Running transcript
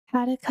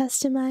How to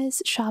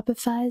customize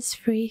Shopify's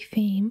free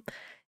theme.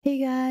 Hey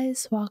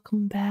guys,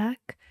 welcome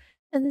back.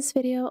 In this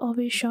video, I'll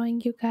be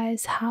showing you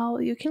guys how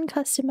you can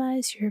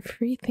customize your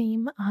free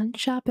theme on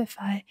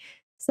Shopify.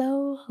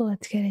 So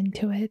let's get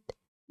into it.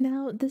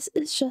 Now, this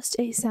is just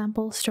a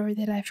sample store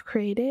that I've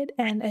created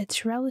and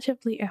it's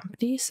relatively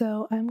empty,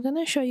 so I'm going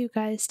to show you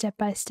guys step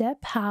by step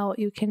how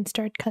you can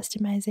start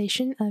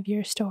customization of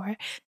your store.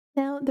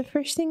 Now, the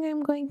first thing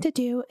I'm going to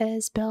do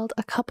is build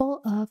a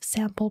couple of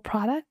sample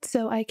products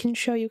so I can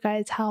show you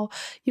guys how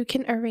you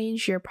can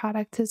arrange your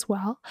products as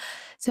well.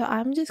 So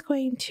I'm just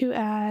going to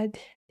add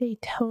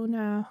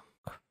Daytona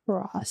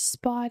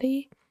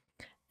crossbody,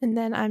 and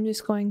then I'm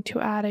just going to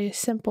add a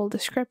simple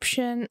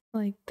description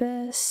like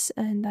this,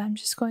 and I'm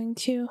just going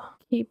to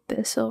keep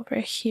this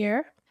over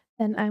here.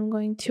 And I'm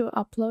going to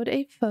upload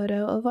a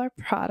photo of our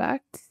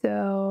product.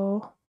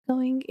 So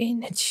going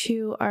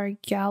into our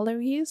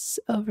galleries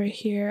over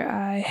here,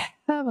 I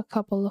have a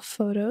couple of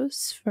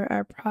photos for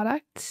our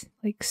product,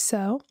 like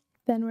so.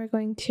 Then we're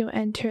going to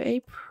enter a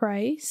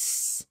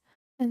price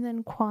and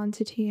then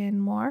quantity and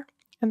more.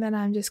 And then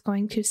I'm just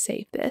going to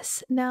save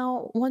this.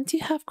 Now, once you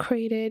have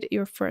created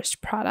your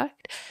first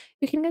product,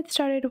 you can get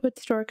started with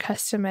store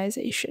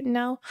customization.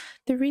 Now,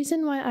 the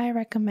reason why I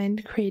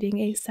recommend creating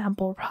a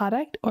sample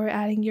product or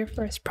adding your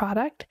first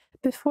product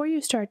before you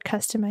start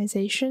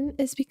customization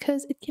is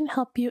because it can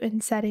help you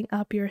in setting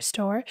up your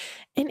store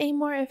in a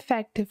more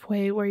effective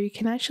way where you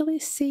can actually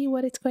see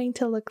what it's going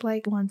to look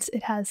like once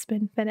it has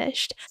been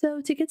finished.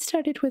 So to get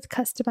started with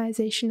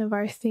customization of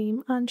our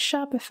theme on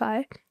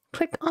Shopify,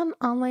 click on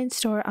Online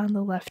Store on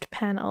the left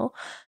panel.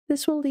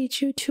 This will lead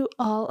you to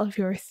all of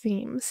your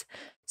themes.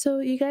 So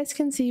you guys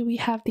can see we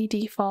have the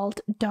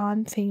default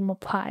Dawn theme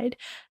applied.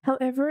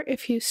 However,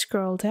 if you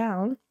scroll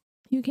down,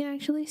 you can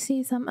actually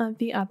see some of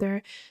the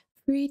other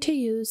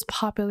free-to-use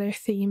popular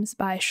themes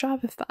by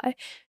Shopify.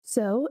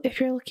 So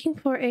if you're looking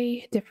for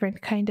a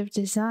different kind of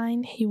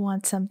design, you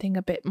want something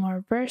a bit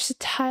more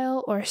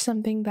versatile or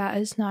something that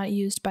is not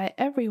used by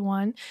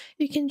everyone,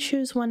 you can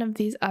choose one of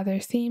these other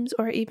themes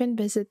or even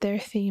visit their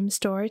theme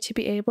store to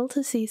be able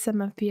to see some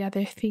of the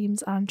other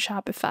themes on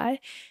Shopify.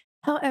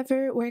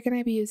 However, we're going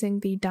to be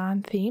using the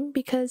Dawn theme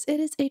because it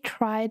is a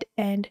tried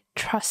and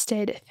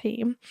trusted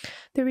theme.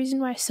 The reason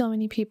why so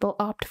many people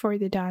opt for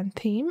the Dawn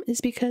theme is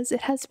because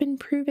it has been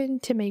proven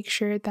to make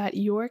sure that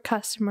your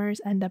customers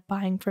end up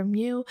buying from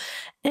you,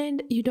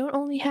 and you don't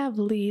only have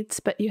leads,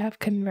 but you have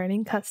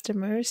converting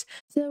customers.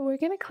 So we're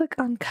going to click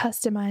on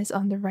Customize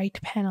on the right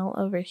panel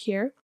over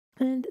here,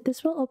 and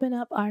this will open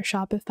up our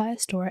Shopify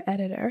store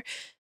editor.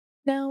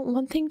 Now,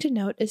 one thing to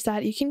note is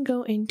that you can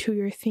go into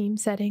your theme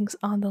settings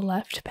on the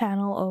left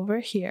panel over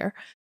here.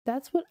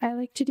 That's what I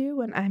like to do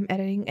when I'm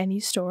editing any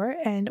store,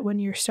 and when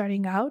you're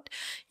starting out,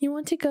 you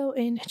want to go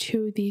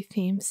into the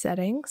theme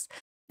settings.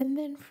 And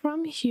then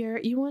from here,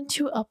 you want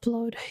to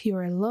upload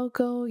your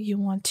logo, you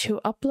want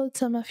to upload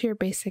some of your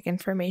basic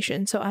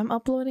information. So I'm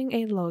uploading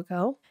a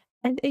logo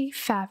and a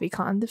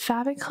favicon. The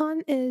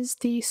favicon is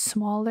the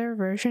smaller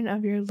version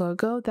of your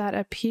logo that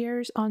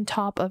appears on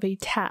top of a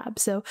tab.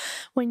 So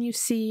when you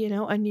see,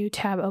 a new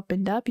tab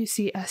opened up, you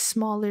see a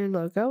smaller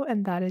logo,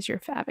 and that is your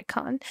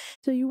favicon.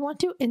 So you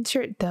want to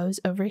insert those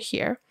over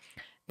here.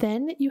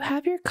 Then you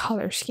have your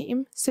color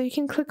scheme. So you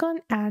can click on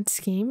Add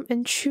Scheme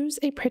and choose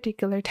a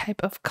particular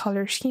type of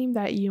color scheme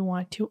that you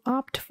want to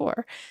opt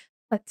for.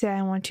 Let's say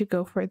I want to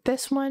go for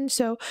this one.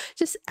 So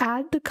just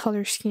add the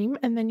color scheme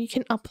and then you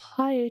can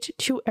apply it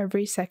to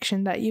every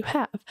section that you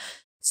have.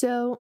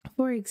 So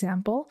for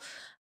example,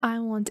 I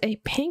want a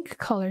pink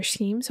color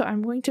scheme. So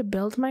I'm going to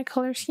build my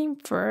color scheme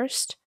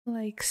first,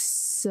 like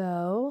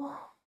so.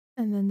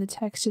 And then the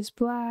text is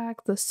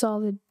black. The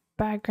solid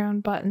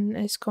background button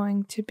is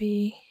going to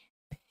be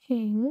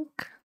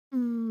pink.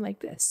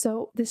 Like this.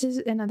 So this is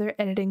another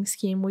editing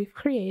scheme we've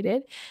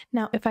created.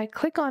 Now, if I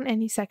click on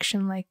any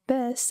section like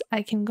this,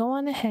 I can go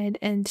on ahead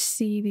and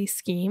see the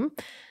scheme,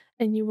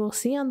 and you will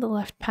see on the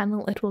left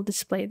panel, it will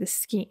display the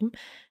scheme.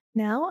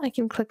 Now I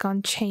can click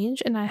on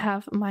change and I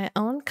have my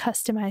own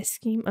customized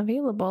scheme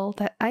available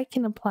that I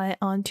can apply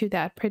onto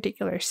that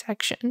particular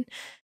section.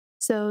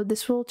 So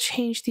this will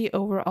change the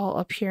overall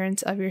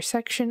appearance of your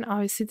section.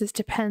 Obviously, this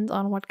depends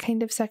on what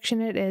kind of section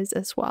it is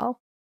as well.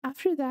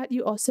 After that,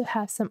 you also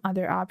have some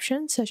other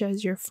options such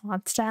as your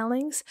font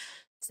stylings.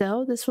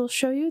 So this will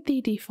show you the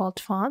default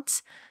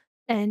fonts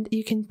and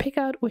you can pick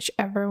out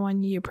whichever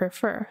one you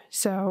prefer.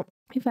 So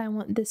if I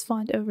want this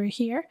font over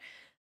here,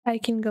 I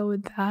can go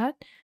with that.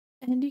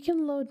 And you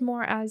can load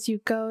more as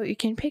you go. You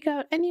can pick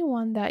out any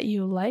one that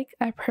you like.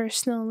 I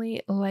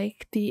personally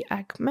like the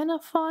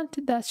Agmena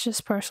font. That's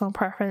just personal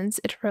preference.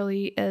 It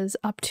really is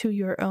up to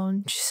your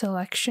own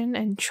selection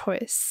and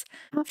choice.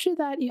 After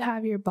that, you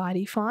have your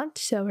body font.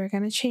 So we're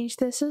going to change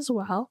this as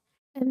well.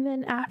 And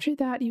then after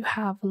that, you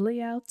have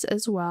layouts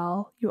as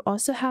well. You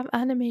also have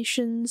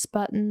animations,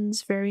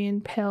 buttons,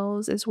 variant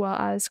pills, as well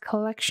as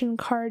collection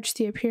cards,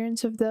 the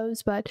appearance of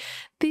those. But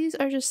these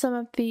are just some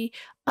of the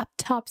up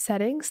top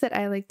settings that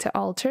I like to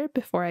alter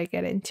before I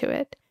get into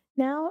it.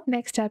 Now,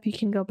 next up, you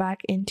can go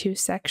back into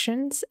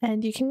sections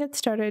and you can get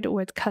started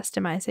with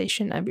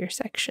customization of your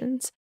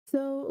sections.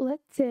 So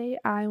let's say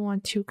I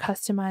want to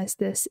customize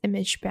this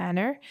image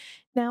banner.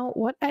 Now,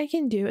 what I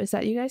can do is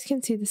that you guys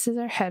can see this is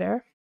our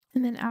header.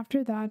 And then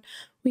after that,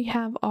 we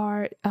have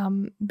our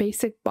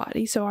basic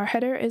body. So our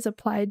header is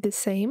applied the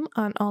same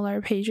on all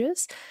our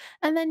pages.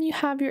 And then you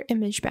have your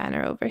image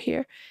banner over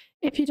here.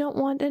 If you don't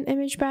want an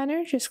image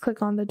banner, just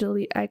click on the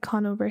delete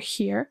icon over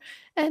here,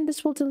 and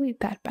this will delete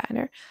that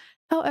banner.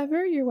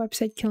 However, your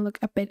website can look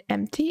a bit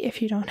empty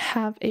if you don't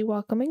have a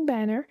welcoming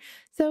banner.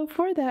 So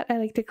for that, I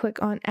like to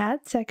click on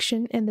Add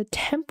Section in the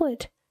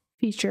template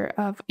feature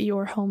of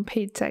your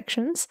homepage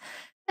sections.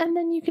 And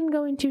then you can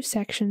go into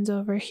sections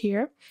over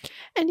here,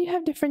 and you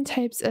have different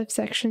types of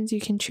sections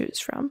you can choose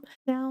from.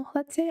 Now,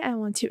 let's say I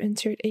want to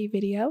insert a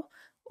video,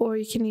 or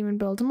you can even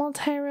build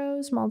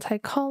multi-rows,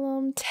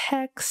 multi-column,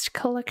 text,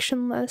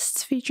 collection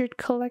lists, featured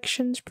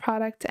collections,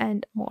 product,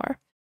 and more.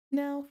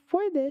 Now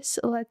for this,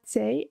 let's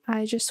say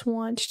I just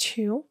want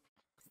to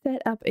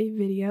set up a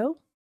video,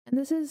 and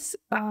this is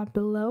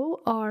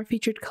below our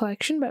featured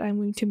collection, but I'm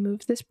going to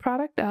move this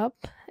product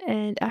up,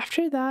 and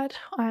after that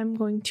I'm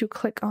going to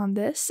click on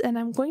this and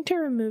I'm going to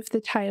remove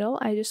the title.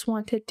 I just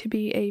want it to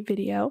be a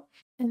video,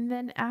 and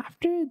then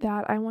after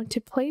that I want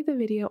to play the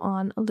video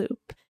on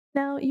loop.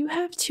 Now you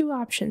have two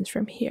options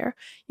from here.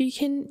 You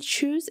can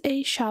choose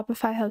a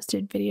Shopify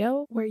hosted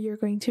video where you're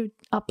going to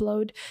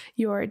upload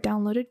your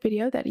downloaded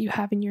video that you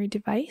have in your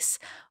device,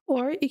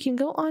 or you can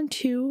go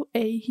onto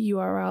a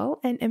URL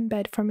and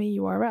embed from a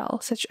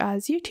URL such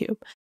as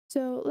YouTube.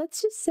 So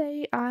let's just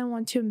say I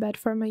want to embed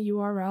from a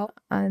URL,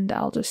 and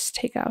I'll just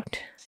take out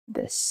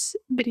this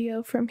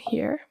video from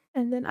here,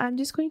 and then I'm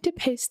just going to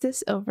paste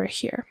this over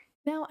here.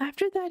 Now,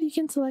 after that, you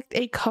can select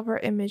a cover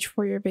image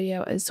for your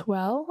video as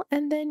well,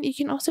 and then you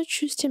can also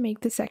choose to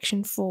make the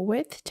section full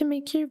width to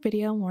make your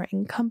video more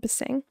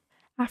encompassing.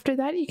 After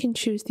that, you can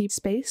choose the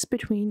space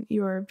between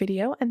your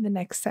video and the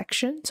next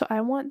section. So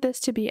I want this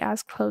to be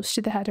as close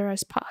to the header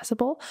as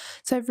possible.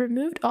 So I've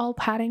removed all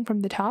padding from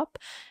the top,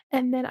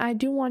 and then I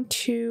do want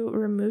to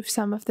remove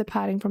some of the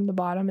padding from the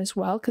bottom as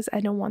well because I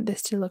don't want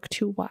this to look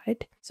too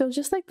wide. So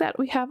just like that,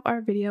 we have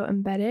our video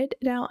embedded.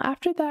 Now,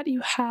 after that,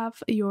 you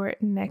have your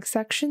next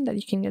section that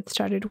you can get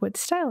started with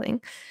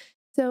styling.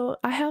 So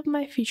I have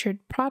my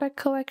featured product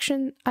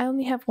collection. I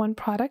only have one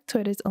product, so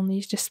it is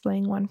only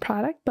displaying one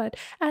product, but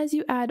as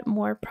you add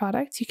more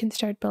products, you can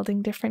start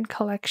building different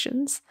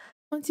collections.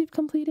 Once you've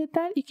completed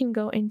that, you can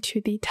go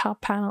into the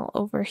top panel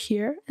over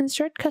here and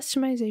start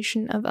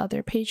customization of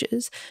other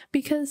pages,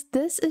 because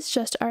this is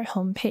just our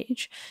home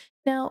page.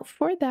 Now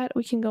for that,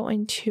 we can go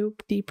into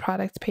the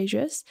product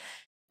pages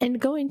and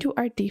go into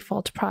our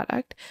default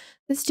product.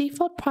 This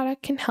default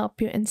product can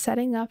help you in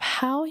setting up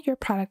how your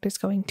product is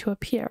going to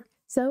appear.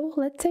 So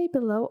let's say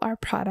below our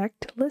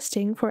product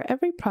listing, for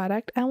every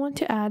product, I want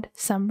to add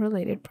some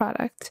related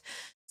products.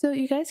 So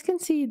you guys can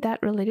see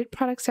that related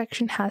product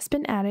section has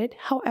been added.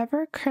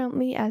 However,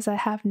 currently, as I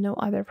have no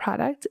other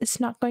products, it's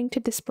not going to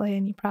display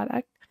any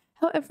product.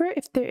 However,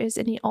 if there is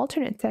any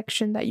alternate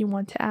section that you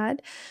want to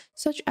add,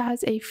 such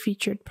as a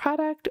featured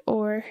product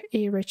or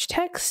a rich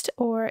text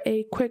or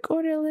a quick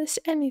order list,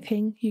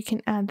 anything, you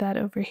can add that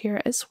over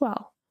here as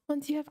well.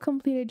 Once you have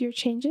completed your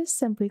changes,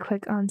 simply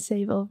click on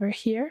Save over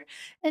here.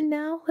 And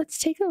now let's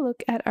take a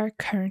look at our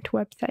current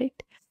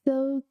website.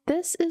 So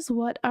this is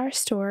what our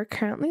store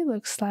currently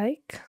looks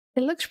like.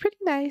 It looks pretty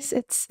nice.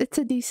 It's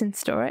a decent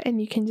store,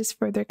 and you can just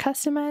further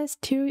customize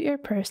to your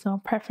personal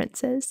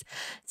preferences.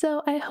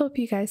 So I hope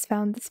you guys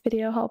found this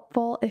video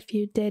helpful. If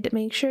you did,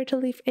 make sure to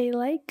leave a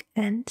like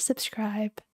and subscribe.